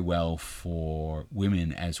very well for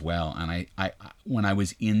women as well. And I when I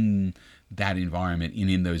was in that environment,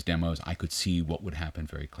 in those demos, I could see what would happen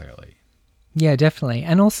very clearly. Yeah, definitely,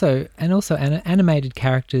 and also animated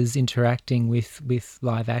characters interacting with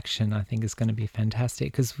live action, I think, is going to be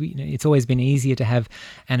fantastic, because it's always been easier to have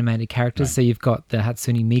animated characters. Right. So you've got the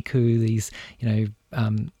Hatsune Miku, these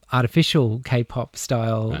artificial K-pop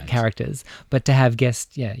style characters, but to have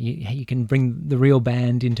guests, you can bring the real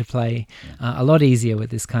band into play a lot easier with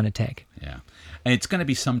this kind of tech. Yeah. And it's going to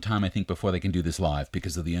be some time, I think, before they can do this live,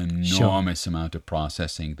 because of the enormous amount of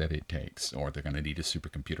processing that it takes, or they're going to need a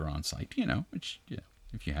supercomputer on site, which,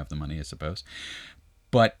 if you have the money, I suppose.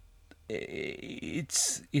 But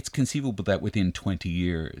it's conceivable that within 20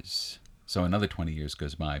 years, so another 20 years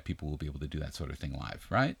goes by, people will be able to do that sort of thing live,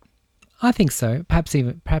 right? I think so. Perhaps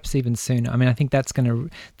even sooner. I mean, I think that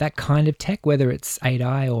kind of tech, whether it's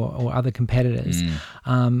 8i or other competitors,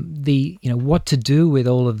 what to do with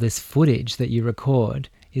all of this footage that you record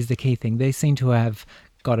is the key thing. They seem to have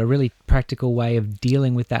got a really practical way of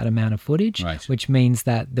dealing with that amount of footage, which means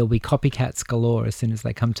that there'll be copycats galore as soon as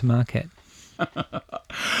they come to market.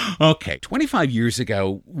 Okay. 25 years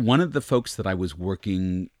ago, one of the folks that I was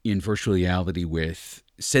working in virtual reality with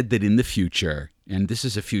said that in the future, and this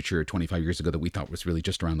is a future 25 years ago that we thought was really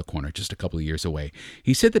just around the corner, just a couple of years away.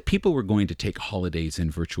 He said that people were going to take holidays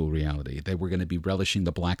in virtual reality. They were going to be relishing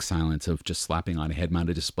the black silence of just slapping on a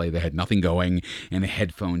head-mounted display that had nothing going and the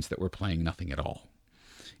headphones that were playing nothing at all.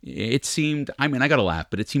 It seemed, I got to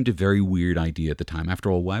laugh, but it seemed a very weird idea at the time.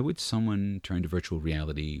 After all, why would someone turn to virtual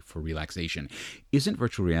reality for relaxation? Isn't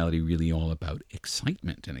virtual reality really all about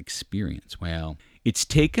excitement and experience? Well, it's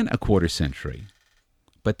taken a quarter century,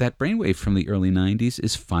 but that brainwave from the early 90s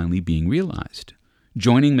is finally being realized.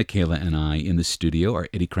 Joining Michaela and I in the studio are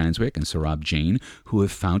Eddie Cranswick and Saurabh Jain, who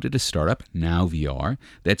have founded a startup, Now VR,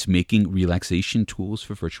 that's making relaxation tools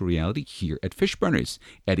for virtual reality here at Fishburners.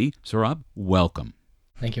 Eddie, Saurabh, welcome.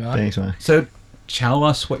 Thank you, Mark. Thanks, Mark. So tell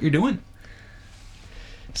us what you're doing.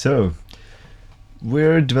 So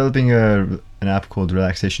we're developing an app called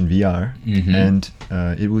Relaxation VR, and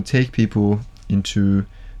it will take people into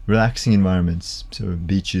relaxing environments, so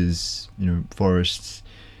beaches, forests.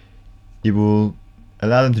 It will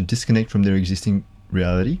allow them to disconnect from their existing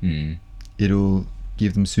reality. It'll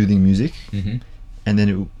give them soothing music, and then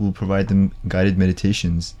it will provide them guided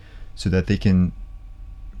meditations so that they can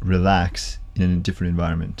relax in a different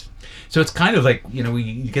environment. So it's kind of like,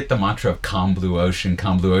 you get the mantra of calm blue ocean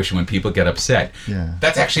when people get upset. Yeah.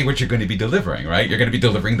 That's actually what you're going to be delivering, right? You're going to be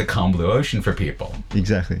delivering the calm blue ocean for people.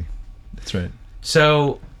 Exactly. That's right.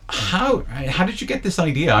 So how did you get this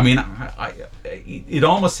idea? It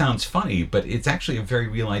almost sounds funny, but it's actually a very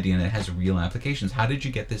real idea and it has real applications. How did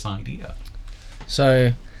you get this idea?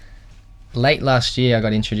 So late last year, I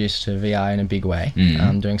got introduced to VR in a big way,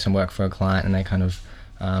 doing some work for a client, and they kind of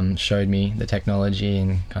showed me the technology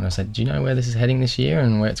and kind of said, do you know where this is heading this year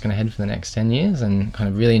and where it's going to head for the next 10 years? And kind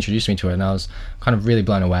of really introduced me to it. And I was kind of really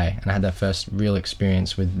blown away. And I had that first real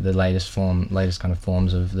experience with the latest kind of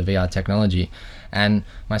forms of the VR technology. And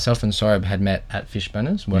myself and Saurabh had met at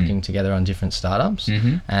Fishburners, working together on different startups.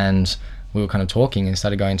 And we were kind of talking and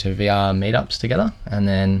started going to VR meetups together. And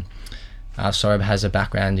then Saurabh has a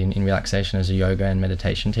background in relaxation as a yoga and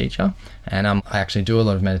meditation teacher. And I actually do a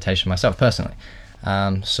lot of meditation myself personally.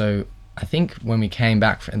 So I think when we came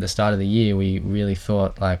back at the start of the year, we really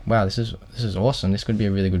thought like, wow, this is awesome. This could be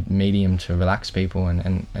a really good medium to relax people,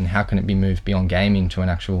 and how can it be moved beyond gaming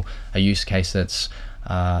to a use case that's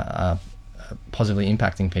positively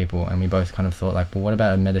impacting people. And we both kind of thought like, well, what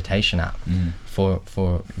about a meditation app for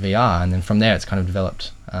VR? And then from there, it's kind of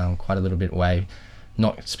developed quite a little bit way.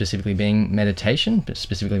 Not specifically being meditation, but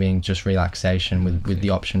specifically being just relaxation with the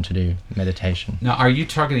option to do meditation. Now, are you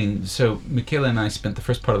targeting, so Michaela and I spent the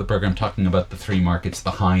first part of the program talking about the three markets,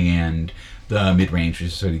 the high end, the mid-range, which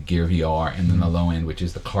is sort of Gear VR, and then the low end, which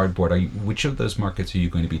is the cardboard. Which of those markets are you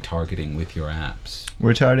going to be targeting with your apps?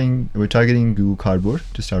 We're targeting Google Cardboard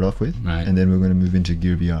to start off with, right, and then we're going to move into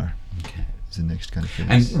Gear VR. Okay. Is the next kind of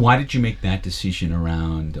phase. And why did you make that decision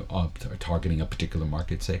around targeting a particular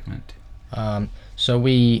market segment? So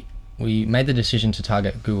we made the decision to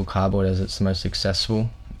target Google Cardboard as it's the most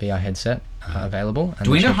accessible VR headset available. And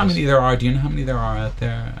do we know how many there are? Do you know how many there are out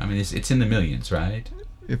there? I mean, it's in the millions, right?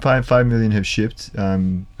 5 million have shipped.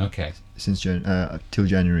 Okay. Since till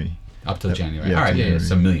January. Up till January. Yeah, all right. January. Yeah.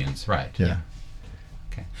 So millions, right? Yeah.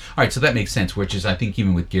 Okay. All right. So that makes sense. Which is, I think,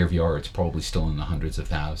 even with Gear VR, it's probably still in the hundreds of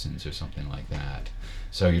thousands or something like that.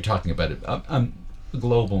 So you're talking about a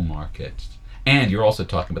global market. And you're also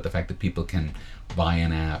talking about the fact that people can buy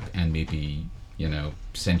an app and maybe,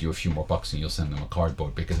 send you a few more bucks and you'll send them a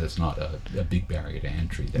cardboard because it's not a big barrier to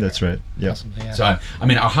entry there. That's right. Yeah. Yeah. So, I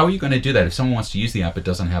mean, how are you going to do that? If someone wants to use the app but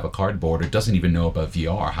doesn't have a cardboard or doesn't even know about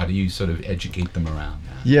VR, how do you sort of educate them around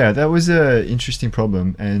that? Yeah, that was an interesting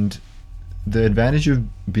problem. And the advantage of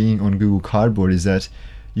being on Google Cardboard is that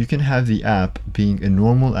you can have the app being a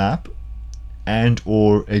normal app and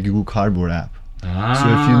or a Google Cardboard app. So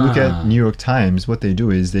if you look at New York Times, what they do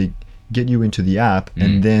is they get you into the app,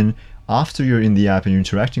 and then after you're in the app and you're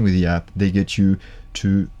interacting with the app, they get you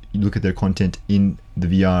to look at their content in the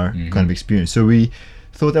VR kind of experience. So we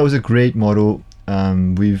thought that was a great model.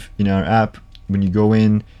 In our app, when you go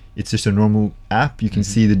in, it's just a normal app. You can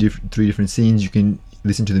see the three different scenes. You can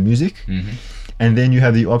listen to the music, and then you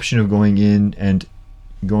have the option of going in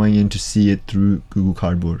to see it through Google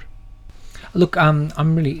Cardboard. Look, I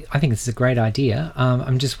think this is a great idea.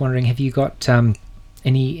 I'm just wondering, have you got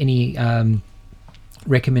any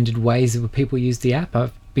recommended ways that people use the app?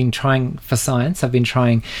 I've been trying for science. I've been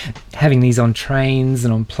trying having these on trains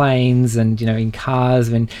and on planes and in cars.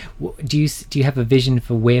 I mean, do you have a vision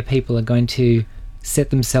for where people are going to set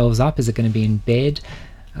themselves up? Is it going to be in bed?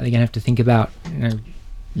 Are they going to have to think about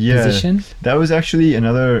position? That was actually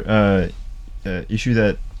another issue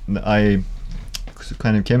that I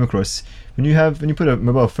kind of came across. When you put a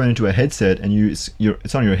mobile phone into a headset and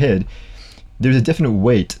it's on your head, there's a definite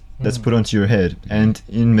weight that's put onto your head. And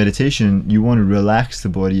in meditation, you want to relax the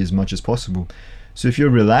body as much as possible. So if you're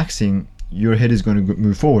relaxing, your head is going to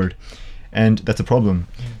move forward, and that's a problem.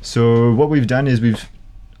 So what we've done is we've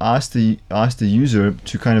asked the user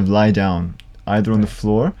to kind of lie down, either on the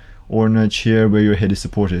floor or in a chair where your head is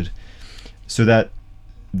supported, so that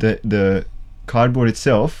the cardboard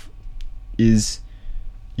itself is.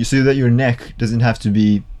 So that your neck doesn't have to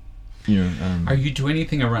be, Are you doing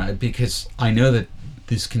anything around? Because I know that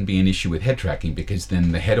this can be an issue with head tracking, because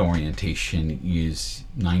then the head orientation is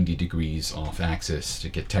 90 degrees off axis, to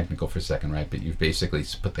get technical for a second, right? But you've basically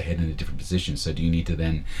put the head in a different position. So do you need to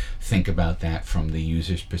then think about that from the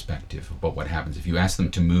user's perspective about what happens if you ask them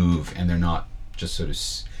to move and they're not just sort of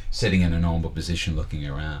sitting in a normal position looking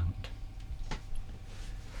around?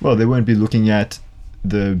 Well, they won't be looking at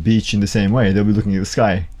the beach in the same way. They'll be looking at the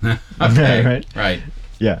sky. Okay. Right.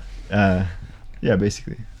 Yeah.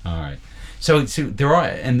 Basically. All right. So there are,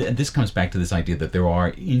 and this comes back to this idea that there are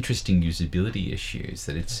interesting usability issues.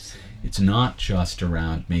 That it's not just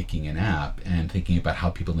around making an app and thinking about how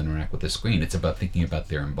people interact with the screen. It's about thinking about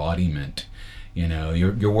their embodiment.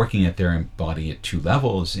 You're working at their body at two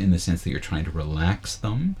levels, in the sense that you're trying to relax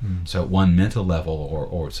them. So at one mental level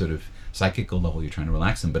or sort of psychical level, you're trying to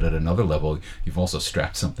relax them, but at another level, you've also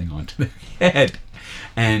strapped something onto their head,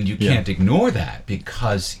 and you can't ignore that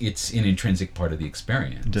because it's an intrinsic part of the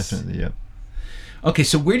experience. Definitely, yeah. Okay,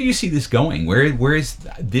 so where do you see this going? Where is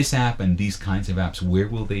this app and these kinds of apps? Where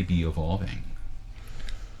will they be evolving?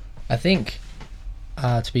 I think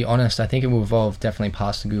To be honest, I think it will evolve definitely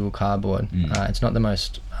past the Google Cardboard. It's not the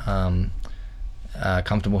most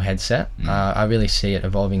comfortable headset. I really see it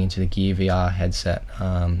evolving into the Gear VR headset,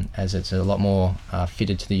 as it's a lot more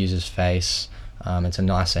fitted to the user's face. It's a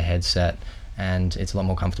nicer headset, and it's a lot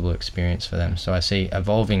more comfortable experience for them. So I see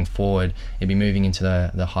evolving forward, it'd be moving into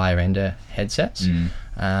the higher end headsets,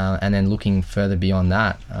 and then looking further beyond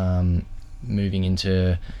that, moving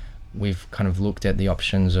into, we've kind of looked at the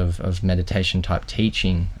options of meditation type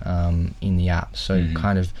teaching in the app. So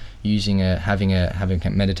kind of having a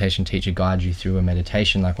meditation teacher guide you through a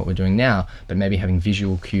meditation like what we're doing now, but maybe having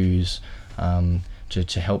visual cues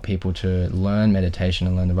to help people to learn meditation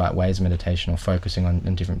and learn the right ways of meditation, or focusing on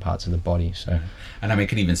different parts of the body. So, and I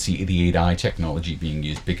can even see the 8i technology being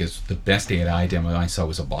used, because the best 8i demo I saw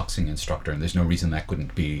was a boxing instructor, and there's no reason that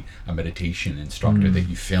couldn't be a meditation instructor that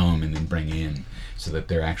you film and then bring in, so that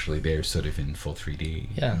they're actually there sort of in full 3D.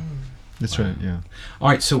 Yeah. That's right, yeah. All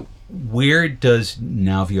right, so where does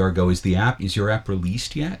Now VR go? Is your app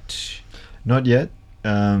released yet? Not yet.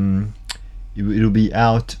 It'll be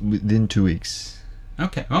out within 2 weeks.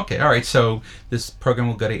 Okay, all right. So this program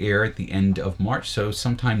will go to air at the end of March. So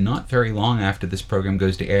sometime not very long after this program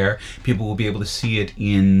goes to air, people will be able to see it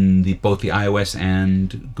in both the iOS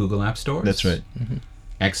and Google App Stores? That's right.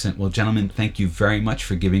 Excellent. Well, gentlemen, thank you very much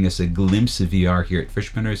for giving us a glimpse of VR here at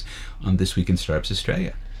Fishprinters on This Week in Startups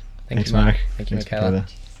Australia. Thanks, Mark. Thank you, Michaela.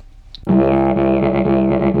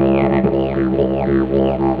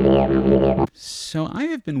 So I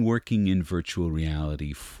have been working in virtual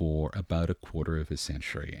reality for about a quarter of a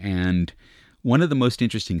century, and one of the most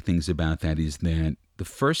interesting things about that is that the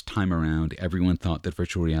first time around, everyone thought that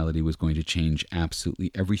virtual reality was going to change absolutely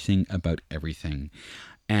everything about everything.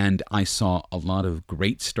 And I saw a lot of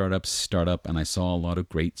great startups start up, and I saw a lot of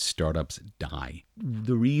great startups die.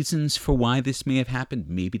 The reasons for why this may have happened,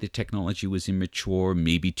 maybe the technology was immature,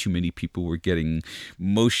 maybe too many people were getting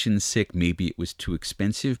motion sick, maybe it was too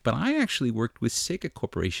expensive. But I actually worked with Sega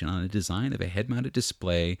Corporation on a design of a head-mounted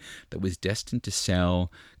display that was destined to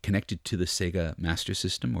sell, connected to the Sega Master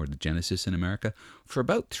System, or the Genesis in America, for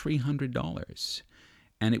about $300.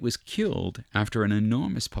 And it was killed after an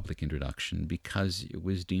enormous public introduction because it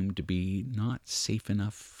was deemed to be not safe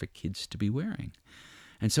enough for kids to be wearing.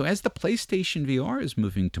 And so as the PlayStation VR is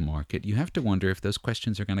moving to market, you have to wonder if those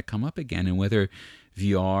questions are going to come up again and whether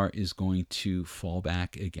VR is going to fall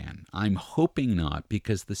back again. I'm hoping not,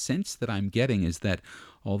 because the sense that I'm getting is that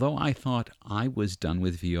although I thought I was done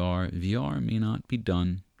with VR, VR may not be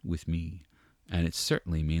done with me. And it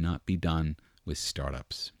certainly may not be done with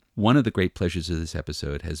startups. One of the great pleasures of this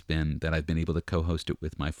episode has been that I've been able to co-host it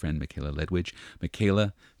with my friend Michaela Ledwidge.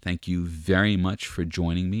 Michaela, thank you very much for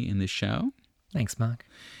joining me in this show. Thanks, Mark.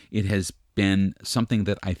 It has been something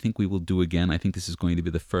that I think we will do again. I think this is going to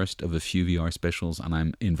be the first of a few VR specials, and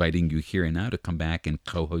I'm inviting you here and now to come back and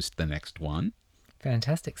co-host the next one.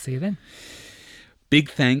 Fantastic. See you then. Big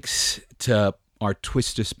thanks to our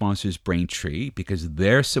Twister sponsors, Braintree, because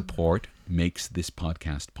their support makes this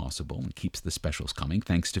podcast possible and keeps the specials coming.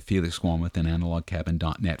 Thanks to Felix Warmoth and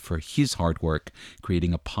AnalogCabin.net for his hard work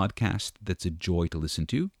creating a podcast that's a joy to listen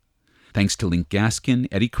to. Thanks to Link Gaskin,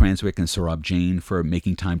 Eddie Cranswick, and Saurabh Jain for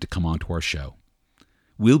making time to come on to our show.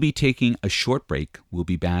 We'll be taking a short break. We'll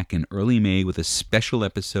be back in early May with a special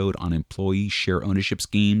episode on employee share ownership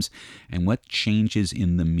schemes and what changes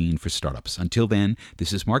in them mean for startups. Until then,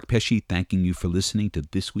 this is Mark Pesce thanking you for listening to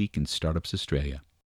This Week in Startups Australia.